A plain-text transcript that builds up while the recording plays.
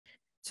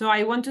So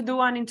I want to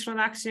do an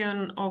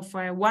introduction of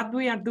what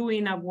we are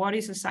doing and what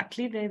is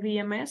exactly the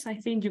eBMS. I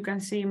think you can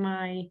see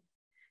my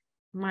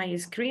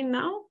screen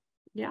now.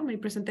 Yeah, my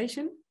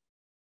presentation.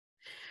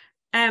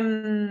 So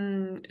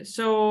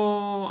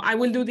I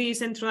will do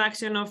this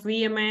introduction of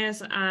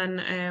eBMS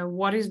and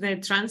what is the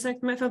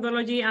transect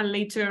methodology, and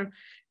later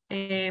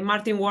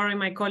Martin Warren,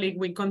 my colleague,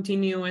 will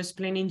continue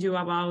explaining you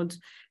about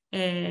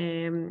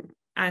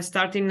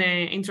starting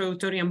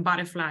introductory and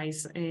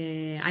butterflies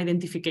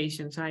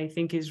identifications. I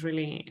think is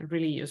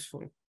really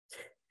useful.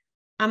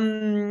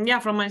 Yeah,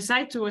 from my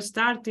side, to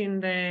start in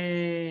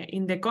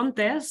the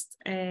context,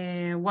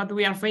 what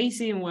we are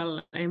facing,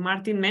 well,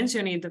 Martin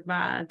mentioned it,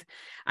 but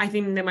I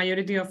think the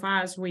majority of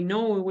us, we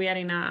know we are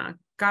in a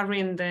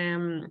current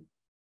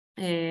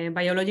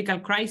biological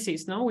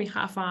crisis. No, we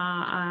have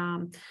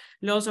a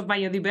loss of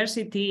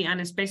biodiversity,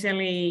 and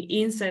especially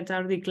insects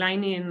are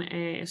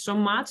declining so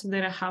much.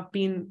 There have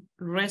been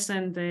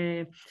recent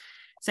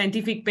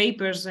scientific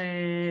papers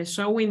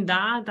showing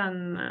that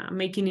and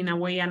making in a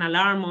way an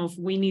alarm of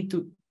we need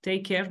to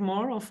take care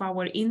more of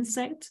our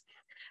insects.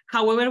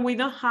 However, we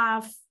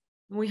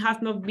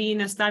have not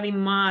been studying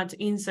much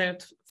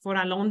insects for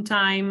a long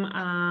time,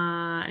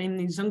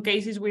 and in some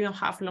cases we don't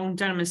have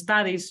long-term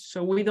studies,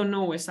 so we don't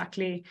know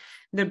exactly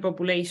their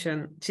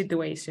population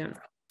situation.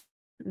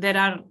 There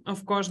are,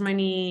 of course,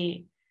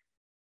 many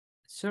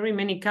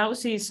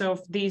causes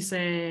of this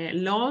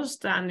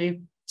loss, and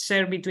it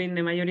share between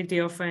the majority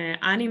of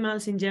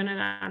animals in general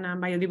and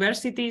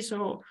biodiversity.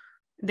 So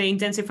the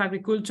intensive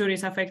agriculture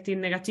is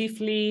affecting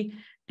negatively,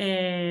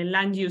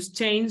 land use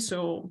change,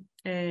 so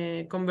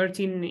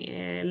converting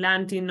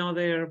land in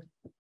other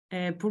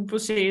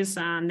purposes,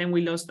 and then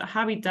we lost the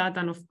habitat,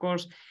 and of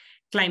course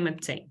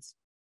climate change.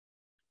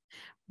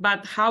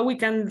 But how we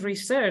can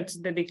research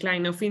the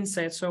decline of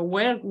insects, so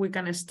where we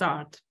can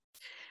start?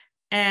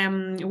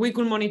 We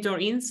could monitor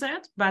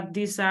insects, but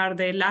these are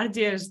the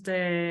largest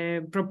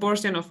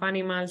proportion of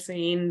animals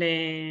in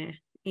the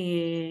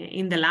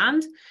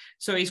land.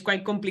 So it's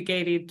quite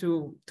complicated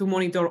to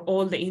monitor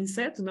all the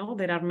insects. No,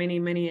 there are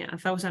many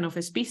thousands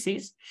of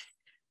species.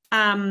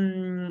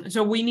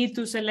 So we need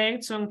to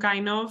select some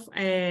kind of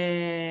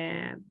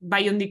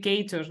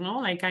bioindicators, no,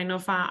 like kind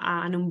of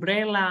an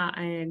umbrella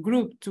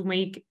group to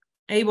make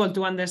able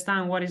to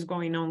understand what is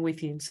going on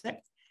with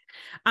insects.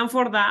 And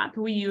for that,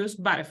 we use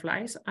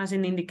butterflies as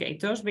an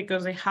indicators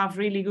because they have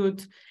really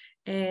good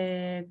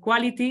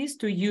qualities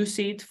to use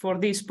it for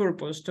this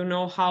purpose, to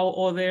know how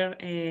other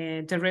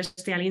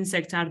terrestrial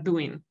insects are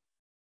doing.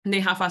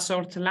 They have a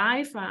short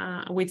life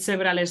with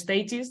several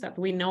stages that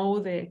we know,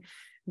 the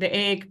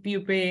egg,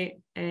 pupae,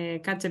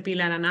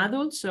 caterpillar, and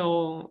adult.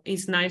 So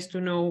it's nice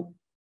to know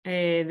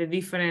the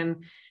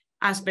different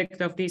aspect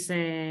of these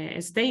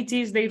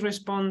stages. They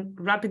respond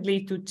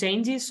rapidly to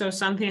changes. So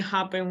something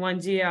happened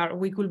 1 year,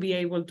 we could be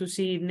able to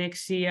see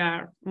next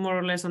year more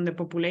or less on the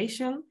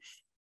population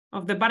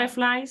of the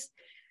butterflies.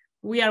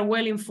 We are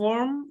well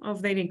informed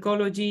of their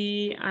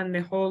ecology and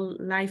the whole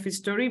life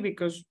story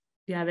because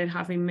there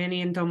have been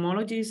many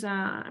entomologists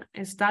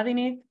studying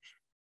it.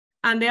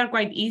 And they are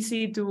quite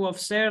easy to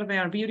observe. They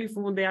are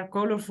beautiful, they are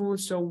colorful,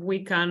 so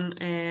we can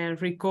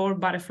record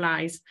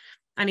butterflies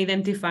and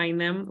identifying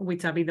them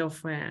with a bit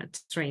of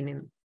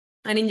training.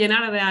 And in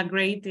general, they are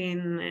great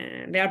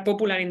they are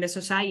popular in the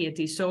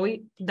society. So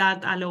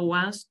that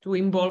allows us to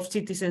involve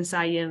citizen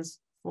science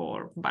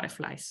for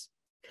butterflies.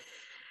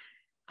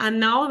 And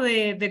now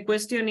the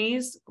question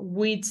is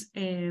which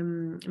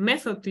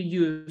method to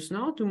use,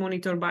 no, to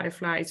monitor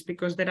butterflies,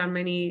 because there are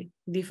many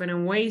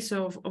different ways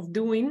of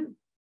doing.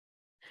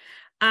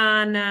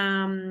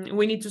 And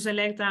we need to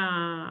select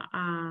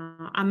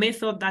a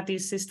method that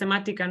is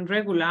systematic and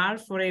regular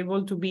for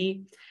able to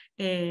be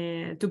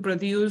to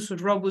produce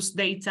robust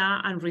data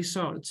and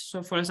results.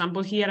 So, for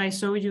example, here I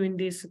show you in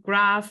this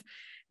graph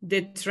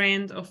the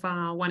trend of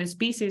one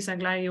species,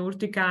 Aglaia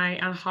urticae,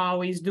 and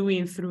how it's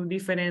doing through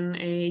different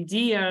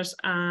years,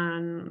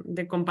 and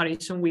the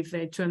comparison with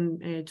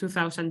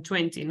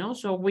 2020. No,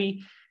 so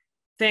we,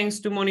 thanks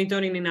to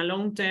monitoring in a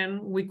long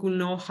term, we could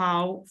know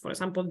how, for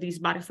example, this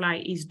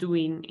butterfly is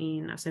doing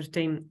in a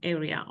certain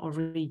area or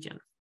region.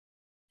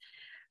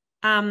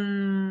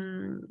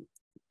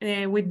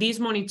 With this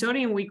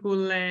monitoring, we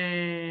could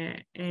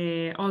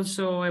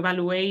also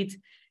evaluate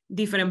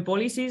different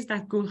policies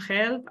that could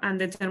help and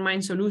determine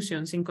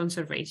solutions in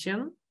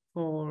conservation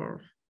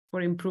for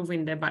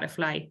improving the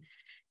butterfly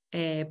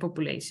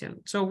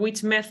population. So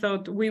which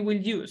method we will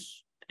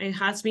use? It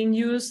has been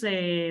used,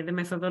 the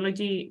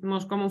methodology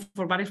most common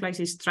for butterflies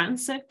is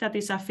transect, that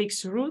is a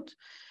fixed route.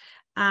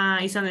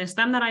 It's a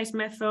standardized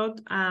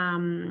method.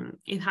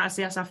 It has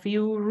just a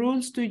few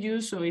rules to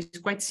use, so it's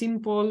quite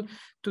simple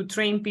to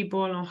train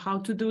people on how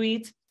to do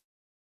it.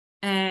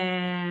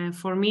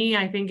 For me,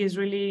 I think it's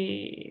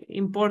really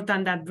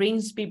important that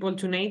brings people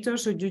to nature,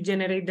 so you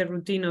generate the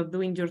routine of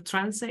doing your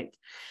transect,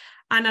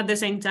 and at the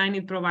same time,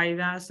 it provides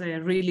us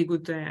really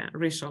good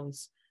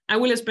results. I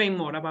will explain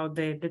more about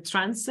the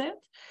transect,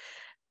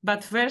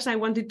 but first I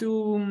wanted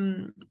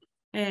to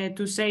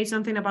to say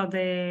something about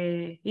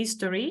the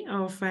history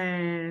of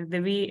the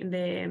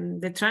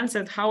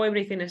transect, how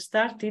everything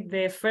started.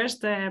 The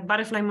first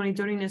butterfly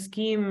monitoring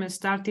scheme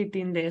started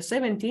in the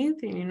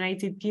 17th in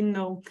United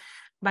Kingdom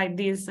by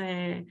this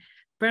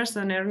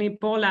person, Ernie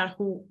Pollard,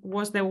 who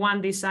was the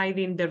one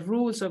deciding the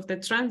rules of the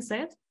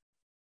transect,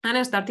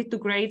 and started to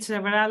create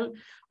several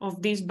of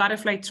these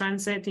butterfly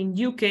transect in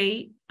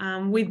UK.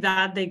 And with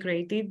that, they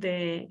created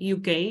the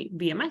UK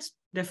BMS,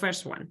 the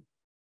first one.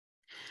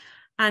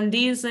 And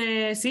this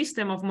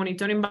system of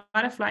monitoring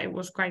butterfly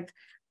was quite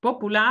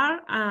popular,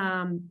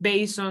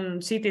 based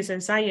on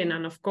citizen science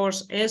and, of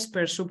course,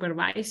 experts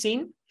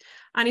supervising,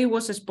 and it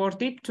was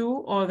exported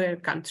to other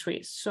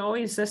countries. So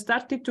it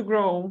started to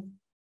grow,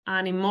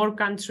 and in more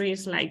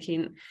countries like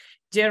in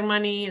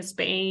Germany,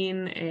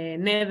 Spain,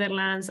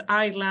 Netherlands,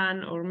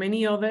 Ireland, or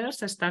many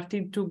others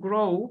started to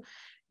grow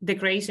the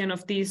creation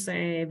of this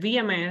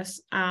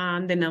VMS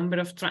and the number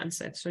of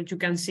transects. So you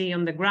can see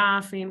on the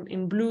graph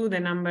in blue the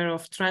number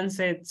of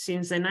transects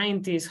since the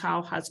 90s,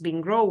 how has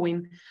been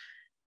growing,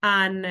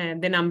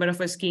 and the number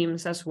of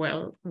schemes as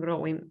well,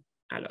 growing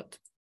a lot.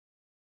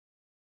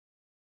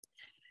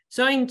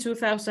 So in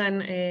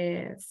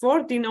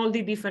 2014, all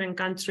the different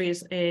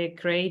countries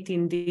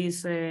creating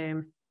these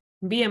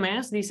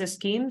BMS, these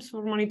schemes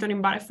for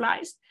monitoring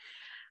butterflies.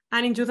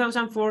 And in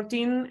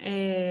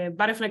 2014,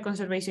 Butterfly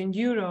Conservation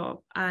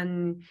Europe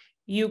and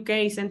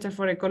UK Centre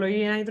for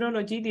Ecology and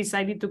Hydrology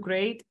decided to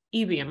create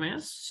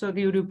eBMS, so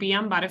the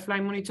European Butterfly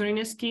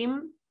Monitoring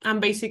Scheme,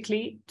 and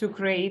basically to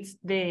create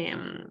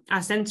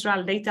a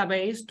central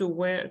database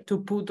to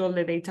put all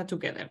the data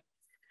together.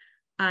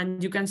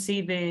 And you can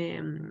see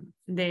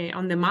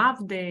on the map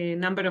the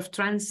number of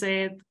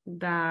transects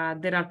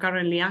that are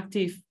currently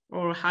active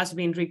or has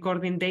been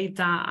recording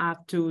data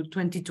up to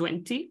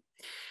 2020.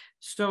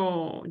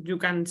 So you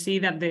can see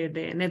that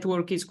the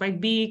network is quite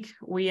big.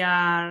 We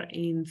are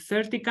in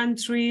 30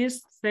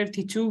 countries,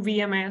 32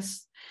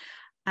 VMS.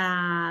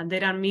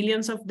 There are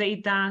millions of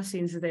data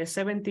since the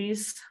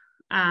 70s,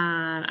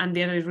 and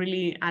there is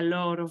really a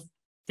lot of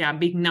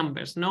big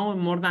numbers, no?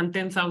 More than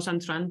 10,000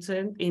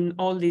 transects in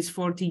all these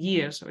 40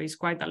 years, so it's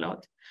quite a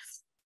lot.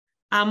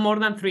 And more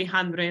than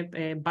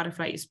 300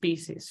 butterfly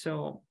species.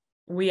 So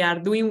we are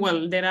doing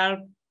well. There are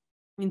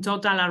in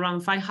total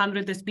around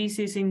 500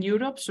 species in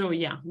Europe. So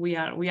yeah, we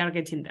are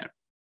getting there.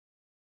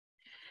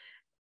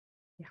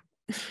 Yeah.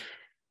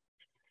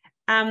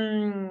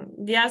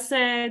 Just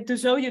to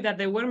show you that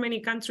there were many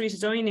countries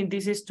joining,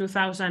 this is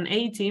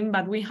 2018,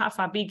 but we have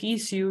a big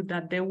issue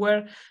that there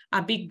were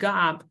a big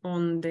gap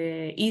on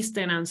the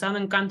eastern and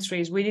southern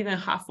countries. We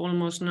didn't have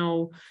almost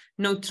no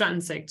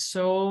transects.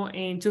 So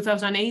in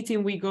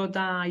 2018, we got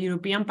a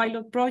European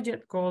pilot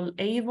project called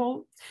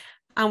AVOL.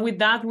 And with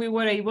that, we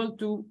were able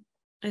to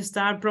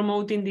start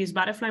promoting these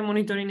butterfly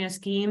monitoring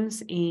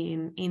schemes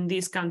in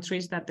these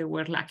countries that they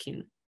were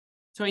lacking.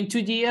 So in 2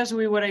 years,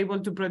 we were able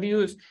to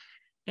produce,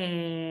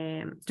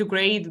 to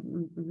create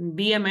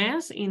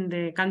BMS in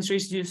the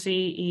countries you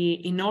see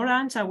in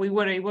orange, and we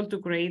were able to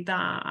create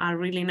a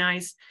really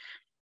nice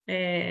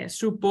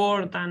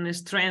support and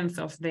strength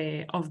of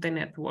the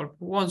network.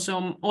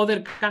 Also,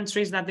 other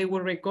countries that they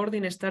were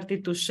recording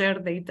started to share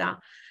data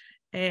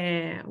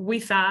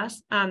with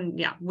us, and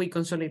yeah, we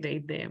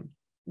consolidate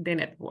the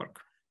network.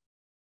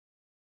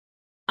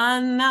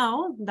 And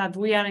now that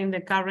we are in the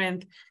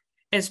current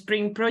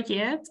spring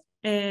project,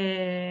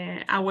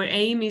 our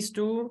aim is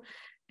to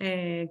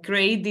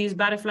create this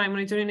butterfly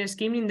monitoring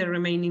scheme in the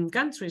remaining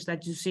countries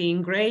that you see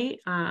in gray.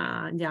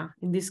 Yeah,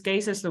 in this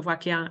case,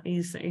 Slovakia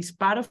is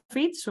part of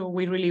it. So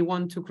we really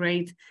want to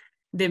create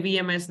the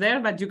VMS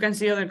there, but you can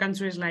see other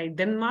countries like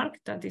Denmark,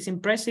 that is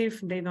impressive.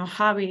 They don't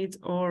have it,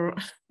 or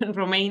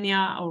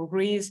Romania or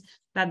Greece,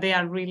 that they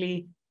are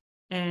really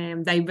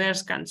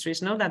diverse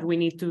countries, no, that we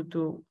need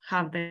to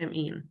have them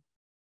in.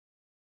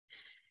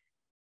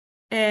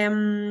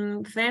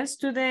 Thanks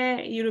to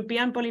the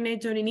European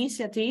Pollinator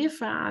Initiative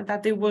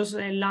that it was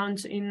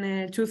launched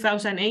in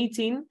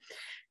 2018,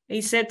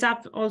 it set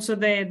up also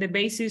the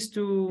basis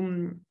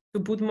to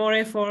put more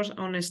efforts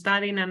on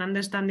studying and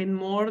understanding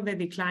more the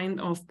decline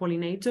of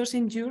pollinators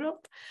in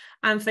Europe.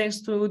 And thanks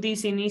to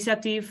this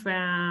initiative,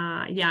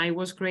 yeah, it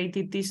was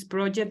created this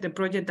project, the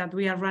project that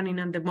we are running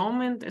at the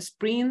moment,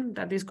 SPRINT,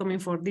 that is coming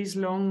for this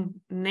long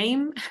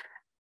name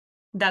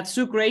that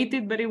Sue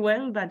created very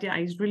well, but yeah,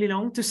 it's really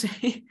long to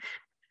say.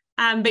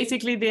 And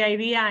basically the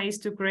idea is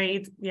to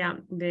create, yeah,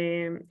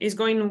 it's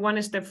going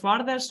one step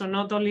further. So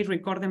not only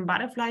recording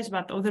butterflies,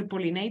 but other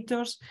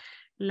pollinators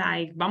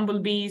like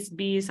bumblebees,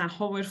 bees, and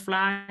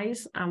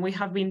hoverflies. And we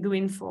have been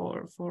doing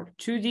for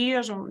 2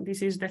 years, or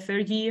this is the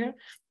 3rd year.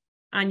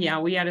 And yeah,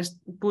 we are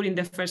putting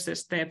the first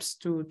steps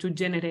to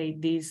generate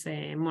this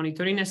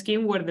monitoring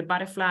scheme where the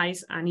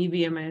butterflies and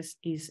eBMS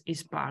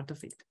is part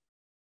of it.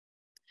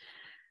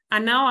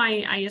 And now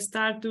I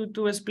start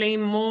to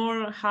explain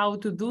more how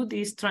to do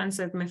this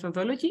transect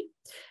methodology.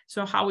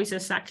 So how is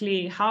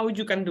exactly how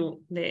you can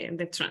do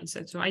the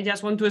transect. So I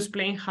just want to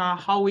explain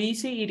how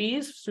easy it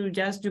is. So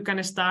just you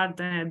can start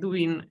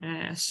doing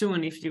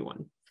soon if you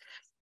want.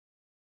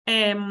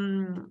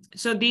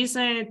 So this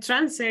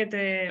transit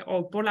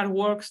or polar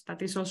walks,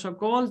 that is also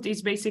called,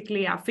 is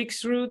basically a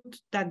fixed route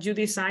that you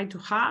decide to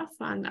have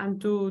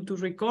and to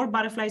record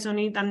butterflies on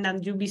it, and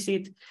that you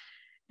visit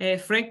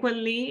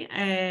frequently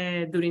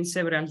during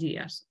several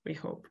years, we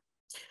hope.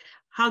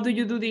 How do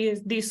you do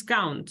this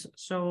count?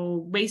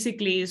 So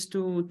basically is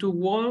to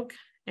walk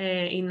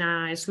in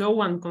a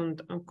slow and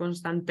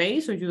constant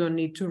pace, so you don't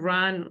need to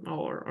run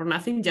or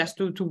nothing, just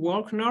to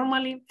walk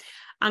normally,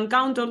 and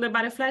count all the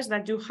butterflies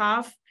that you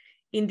have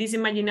in this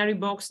imaginary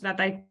box that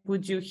I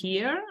put you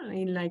here,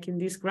 in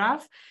this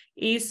graph,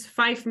 is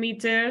 5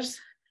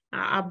 meters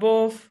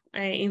above,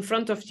 in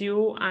front of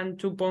you, and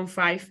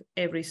 2.5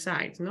 every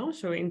side, no?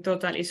 So in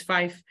total is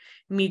 5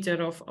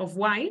 meters of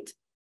wide.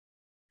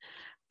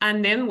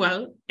 And then,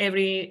 well,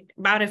 every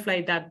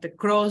butterfly that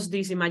cross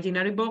this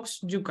imaginary box,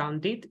 you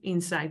count it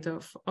inside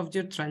of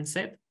your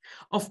transit.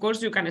 Of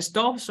course, you can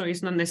stop, so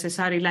it's not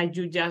necessary like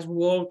you just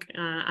walk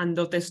and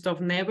don't stop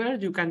never.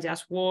 You can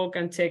just walk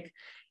and check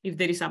if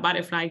there is a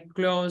butterfly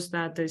close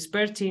that is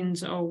perching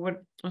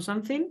or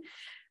something.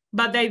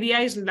 But the idea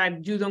is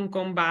that you don't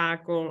come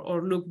back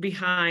or look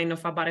behind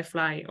of a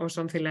butterfly or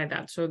something like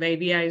that. So the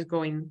idea is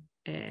going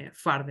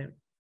further.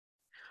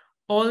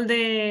 All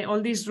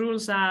these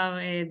rules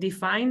are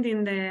defined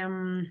in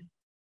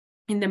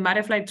the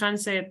butterfly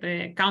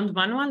transit count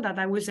manual that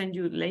I will send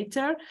you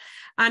later,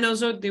 and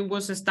also it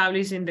was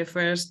established in the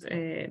first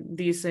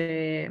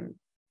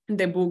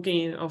the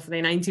booking of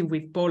the 19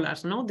 with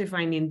polars, no,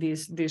 defining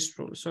this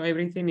rule. So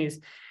everything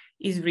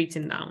is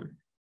written down.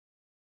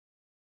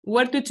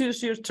 Where to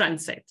choose your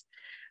transit?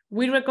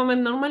 We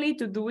recommend normally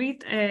to do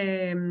it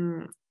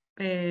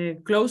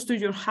close to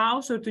your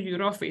house or to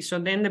your office. So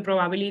then the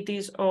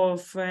probabilities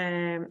of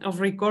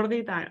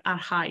recording are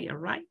higher,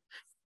 right?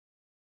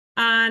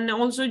 And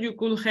also you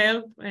could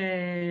help,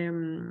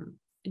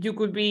 you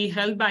could be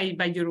helped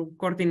by your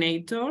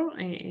coordinator.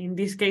 In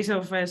this case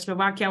of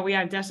Slovakia, we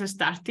are just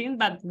starting,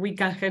 but we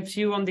can help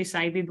you on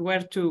deciding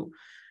where to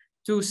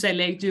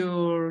select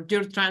your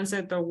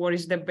transit or what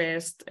is the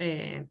best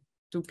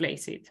to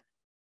place it.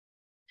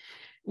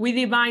 We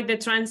divide the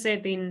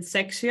transit in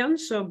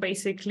sections. So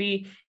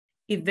basically,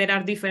 if there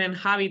are different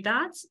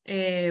habitats,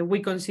 we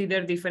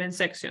consider different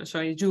sections. So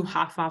if you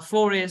have a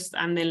forest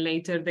and then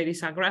later there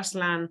is a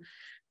grassland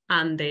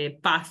and the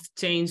path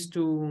changed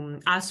to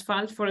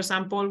asphalt, for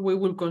example, we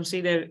will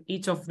consider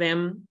each of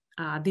them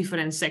a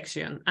different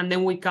section. And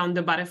then we count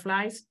the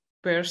butterflies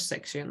per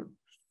section.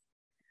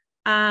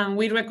 And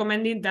we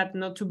recommended that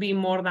not to be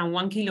more than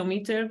 1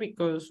 kilometer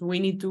because we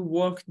need to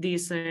walk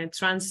this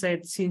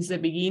transit since the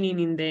beginning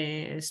in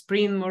the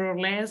spring, more or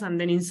less, and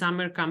then in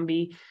summer can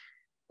be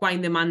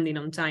quite demanding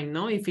on time,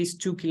 no? If it's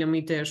 2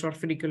 kilometers or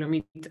 3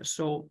 kilometers,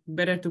 so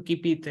better to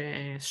keep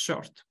it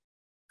short.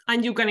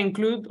 And you can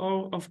include,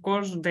 of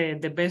course,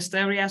 the best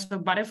areas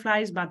of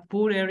butterflies, but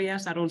poor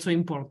areas are also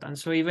important.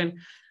 So even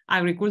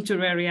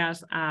agriculture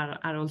areas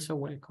are also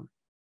welcome.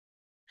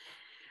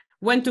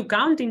 When to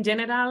count, in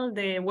general,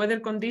 the weather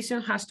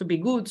condition has to be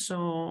good.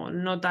 So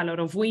not a lot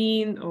of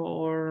wind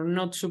or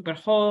not super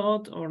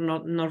hot or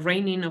not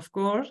raining, of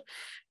course.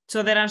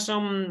 So there are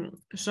some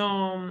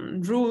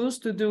rules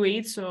to do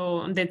it.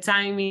 So the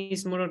time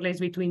is more or less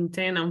between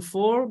 10 and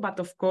 4, but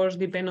of course,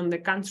 depending on the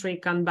country,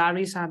 it can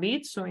vary a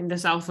bit. So in the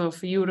south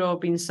of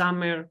Europe, in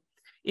summer,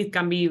 it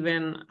can be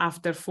even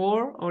after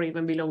 4 or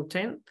even below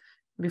 10,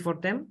 before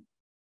 10.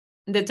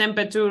 The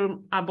temperature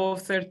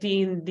above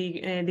 13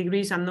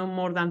 degrees and no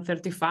more than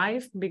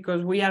 35,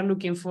 because we are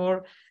looking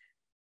for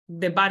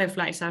the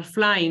butterflies are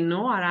flying,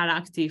 no, are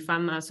active,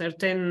 and a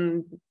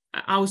certain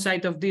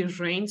outside of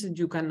this range,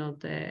 you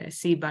cannot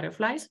see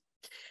butterflies.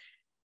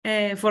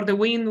 For the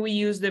wind, we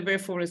use the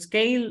Beaufort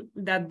scale,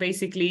 that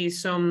basically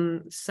is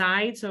some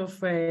sides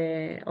of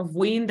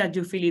wind that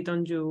you feel it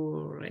on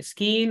your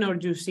skin, or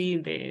you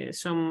see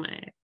some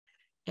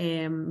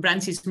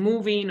branches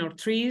moving or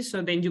trees,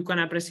 so then you can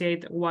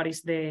appreciate what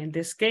is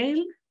the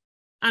scale.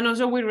 And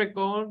also we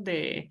record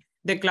the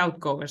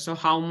cloud cover, so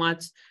how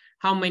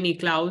many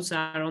clouds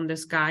are on the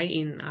sky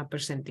in a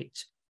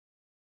percentage.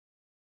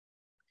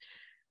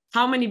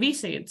 How many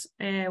visits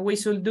we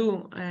should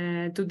do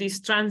to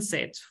these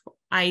transits?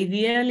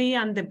 Ideally,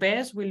 and the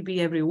best will be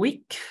every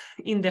week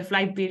in the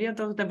flight period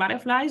of the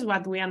butterflies.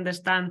 What we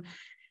understand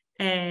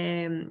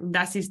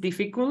that is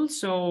difficult.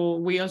 So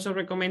we also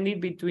recommend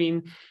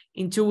it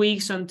in 2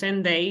 weeks and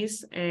 10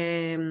 days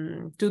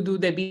to do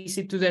the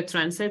visit to the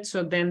transit.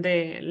 So then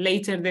the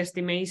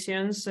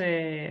estimations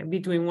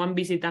between one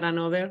visit and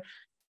another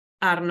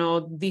are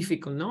not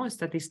difficult, no,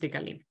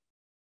 statistically.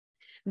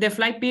 The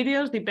flight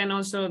periods depend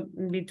also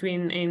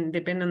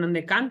depending on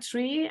the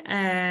country.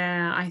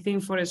 I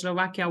think for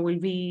Slovakia will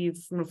be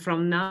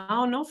from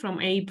now, no,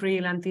 from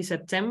April until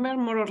September,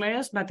 more or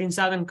less. But in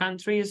southern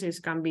countries, it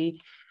can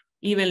be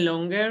even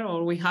longer.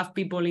 Or we have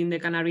people in the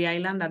Canary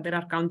Islands that they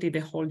are counted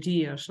the whole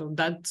year. So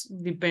that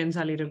depends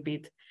a little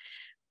bit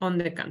on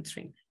the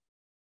country.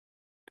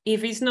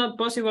 if it's not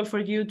possible for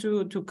you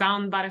to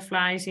count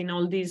butterflies in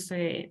all these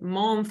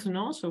months,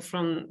 no? So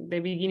from the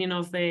beginning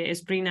of the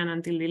spring and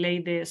until the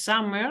late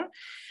summer,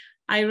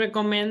 I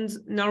recommend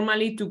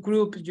normally to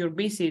group your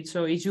visit.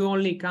 So if you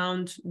only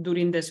count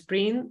during the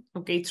spring,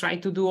 okay, try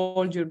to do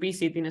all your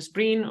visit in the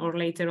spring or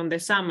later on the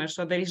summer.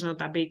 So there is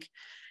not a big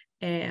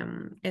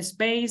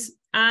space.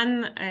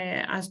 And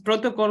as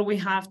protocol, we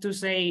have to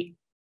say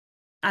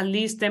at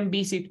least 10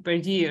 visits per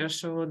year.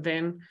 So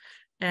then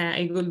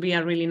it will be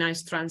a really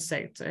nice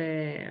transect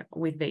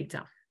with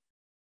data.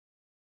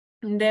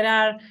 There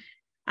are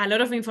a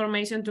lot of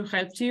information to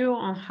help you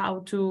on how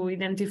to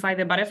identify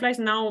the butterflies.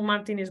 Now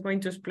Martin is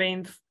going to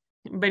explain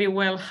very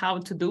well how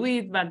to do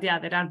it, but yeah,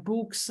 there are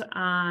books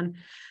and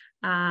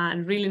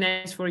really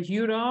nice for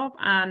Europe.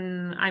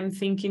 And I'm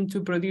thinking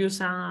to produce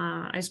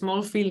a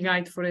small field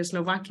guide for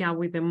Slovakia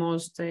with the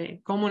most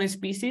common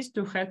species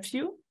to help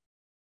you.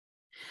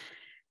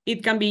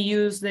 It can be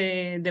used,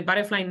 the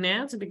butterfly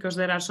nets, because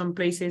there are some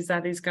places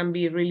that it can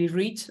be really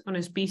rich on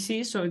a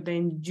species, so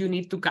then you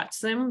need to catch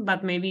them,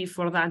 but maybe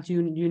for that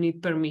you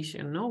need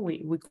permission, no?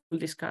 We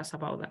could discuss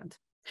about that.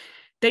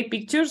 Take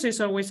pictures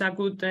is always a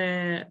good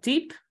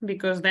tip,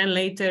 because then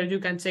later you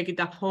can check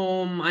it at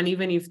home, and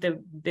even if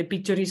the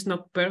picture is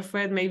not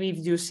perfect, maybe if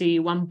you see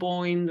one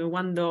point or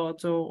one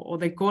dot or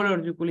the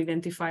color, you could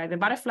identify the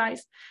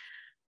butterflies.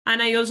 And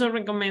I also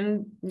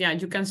recommend, yeah,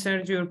 you can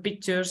search your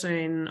pictures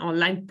in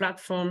online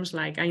platforms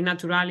like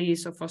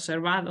iNaturalis or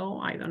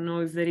Observado. I don't know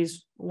if there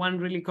is one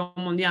really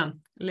common, yeah,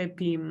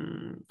 Lepi,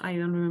 I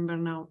don't remember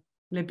now.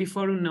 Lepi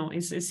Forum, no,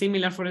 it's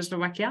similar for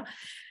Slovakia,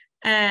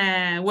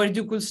 where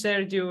you could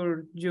search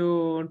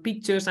your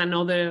pictures and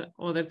other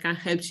can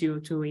help you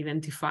to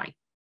identify.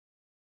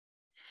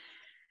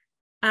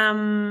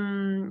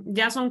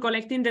 Just on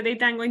collecting the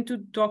data, I'm going to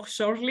talk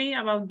shortly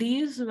about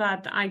this,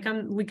 but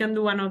we can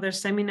do another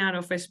seminar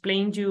of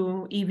explain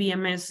you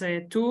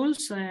eBMS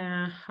tools,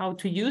 how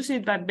to use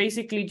it, but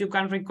basically you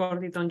can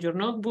record it on your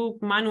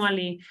notebook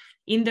manually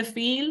in the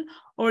field,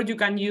 or you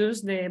can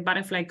use the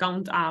butterfly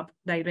count app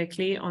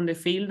directly on the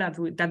field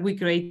that we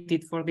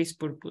created for this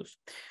purpose.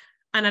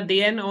 And at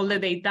the end, all the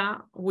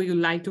data we would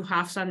like to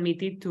have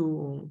submitted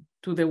to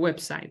the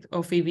website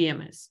of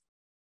eBMS.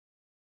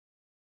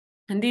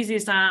 And this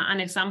is an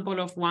example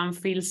of one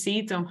field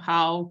sheet on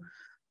how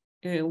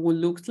it would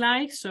look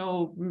like.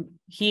 So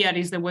here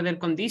is the weather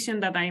condition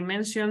that I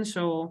mentioned.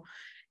 So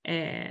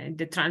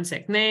the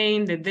transect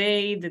name, the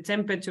date, the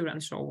temperature,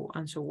 and so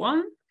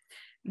on.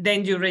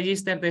 Then you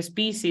register the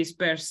species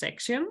per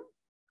section.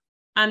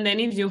 And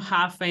then if you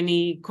have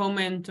any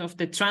comment of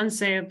the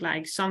transect,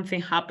 like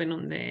something happened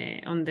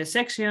on the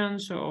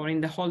sections or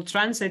in the whole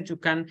transect, you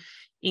can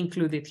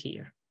include it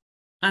here.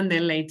 And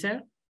then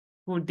later,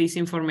 put this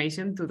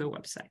information to the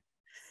website.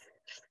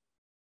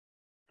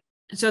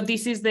 So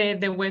this is the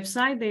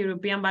website, the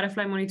European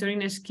Butterfly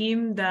Monitoring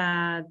Scheme,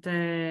 that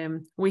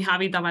we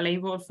have it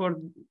available for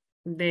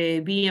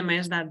the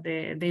BMS that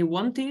they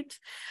wanted.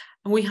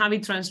 We have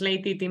it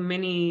translated in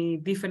many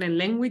different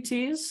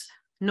languages,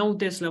 not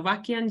the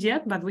Slovakian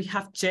yet, but we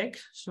have Czech,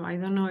 so I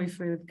don't know if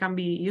it can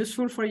be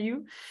useful for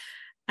you.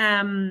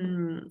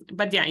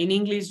 But yeah, in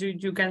English,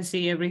 you can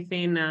see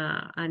everything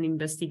and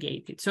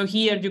investigate it. So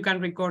here you can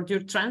record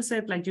your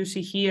transect, like you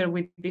see here,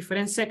 with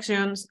different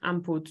sections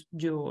and put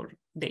your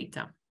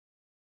data.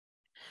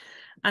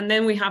 And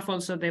then we have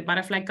also the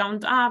Butterfly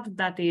Count app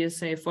that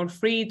is for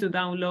free to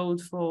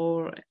download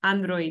for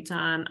Android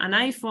and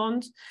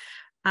iPhones.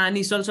 And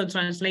it's also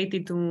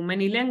translated to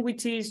many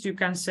languages. You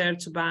can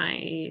search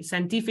by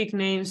scientific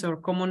names or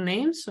common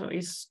names, so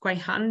it's quite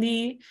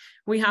handy.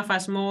 We have a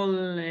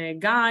small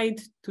guide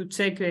to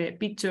check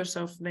pictures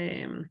of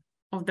the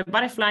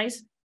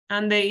butterflies,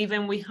 and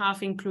we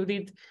have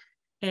included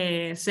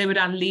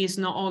several lists,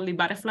 not only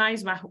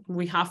butterflies, but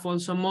we have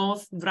also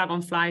moths,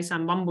 dragonflies,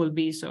 and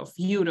bumblebees of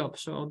Europe.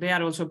 So they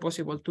are also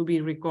possible to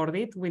be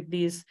recorded with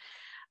this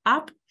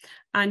app,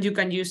 and you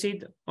can use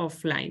it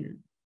offline.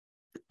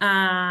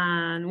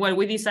 And well,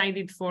 we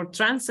decided for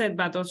transect,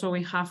 but also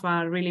we have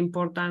a really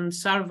important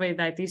survey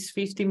that is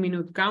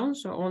 15-minute count,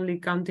 so only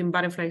counting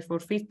butterflies for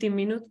 15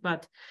 minutes,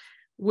 but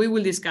we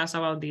will discuss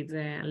about it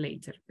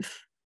later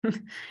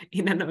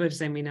in another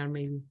seminar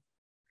maybe.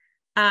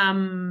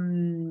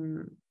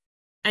 And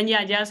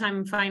yeah, just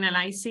I'm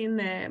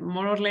finalizing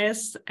more or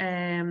less.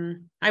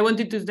 I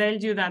wanted to tell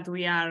you that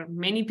we are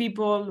many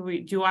people,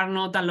 you are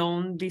not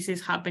alone. This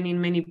is happening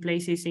in many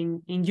places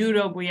in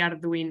Europe. We are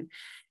doing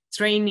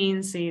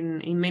trainings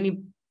in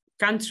many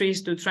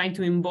countries to try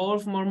to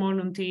involve more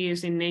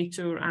volunteers in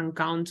nature and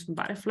count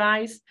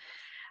butterflies.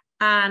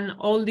 And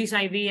all this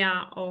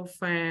idea of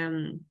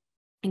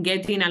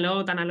getting a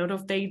lot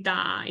of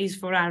data is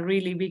for a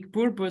really big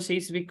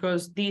purposes,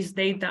 because this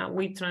data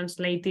we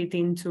translate it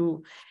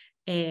into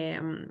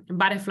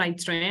butterfly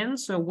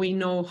trends. So we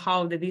know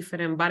how the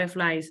different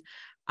butterflies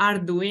are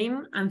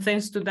doing, and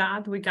thanks to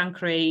that we can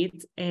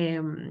create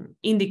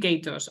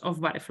indicators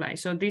of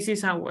butterflies. So this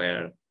is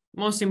our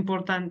most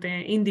important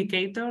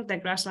indicator, the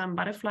grassland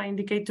butterfly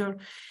indicator,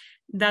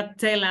 that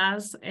tell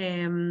us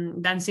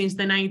that since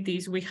the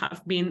 90s, we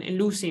have been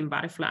losing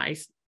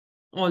butterflies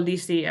all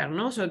this year.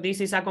 No? So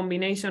this is a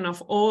combination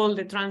of all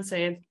the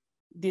transect,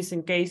 this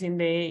in case in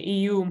the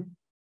EU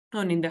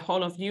and in the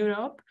whole of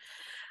Europe.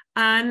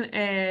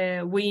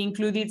 And we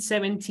included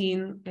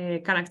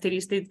 17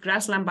 characteristic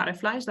grassland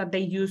butterflies that they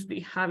use the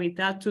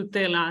habitat to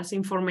tell us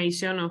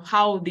information on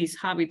how this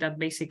habitat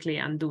basically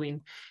are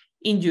doing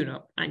in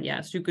Europe. And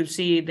yes, you could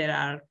see there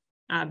are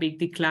a big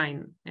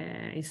decline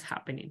is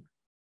happening.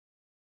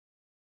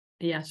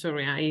 Yeah,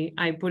 sorry,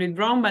 I put it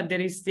wrong, but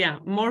there is, yeah,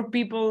 more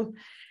people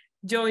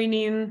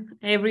joining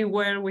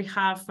everywhere. We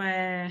have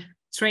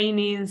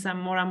trainings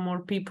and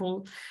more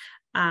people.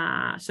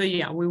 So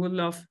yeah, we would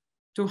love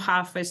to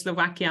have a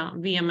Slovakia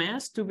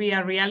VMS to be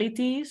a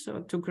reality.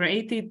 So to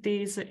create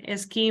this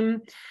scheme,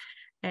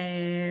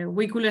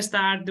 we could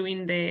start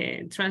doing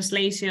the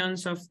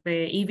translations of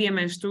the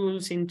eBMS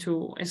tools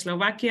into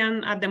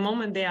Slovakian. At the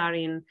moment, they are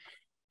in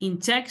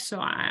Czech, so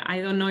I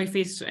don't know if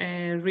it's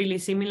really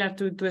similar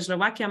to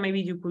Slovakia.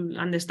 Maybe you could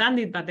understand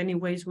it, but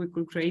anyways, we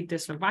could create the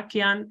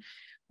Slovakian.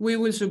 We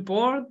will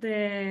support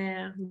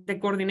the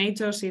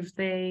coordinators if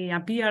they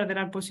appear. There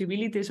are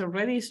possibilities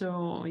already.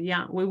 So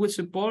yeah, we will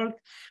support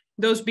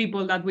those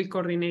people that will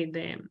coordinate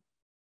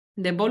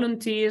the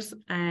volunteers.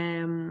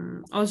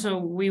 Also,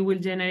 we will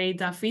generate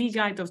a field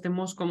guide of the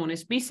most common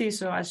species.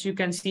 So as you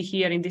can see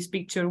here in this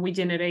picture, we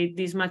generate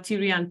this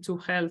material to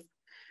help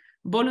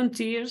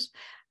volunteers.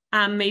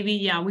 And maybe,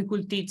 yeah, we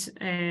could teach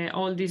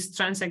all these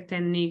transect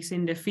techniques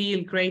in the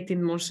field,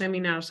 creating more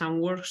seminars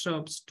and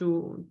workshops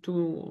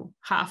to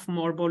have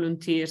more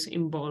volunteers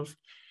involved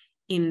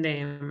in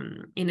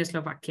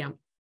Slovakia.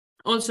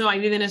 Also, I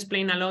didn't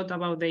explain a lot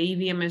about the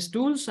eBMS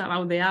tools,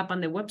 about the app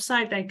and the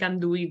website. I can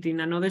do it in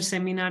another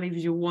seminar if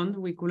you want.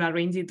 We could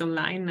arrange it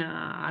online.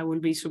 I will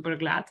be super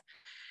glad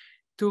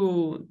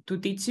to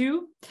teach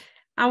you.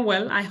 And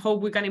well, I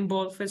hope we can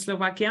involve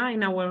Slovakia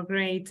in our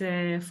great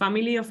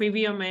family of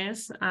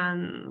eBMS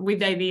and with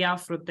the idea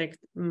of protect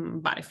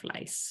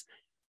butterflies.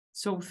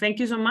 So thank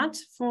you so much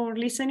for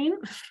listening.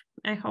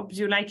 I hope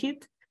you like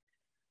it.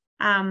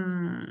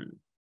 And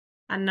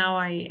now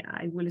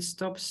I will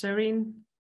stop sharing.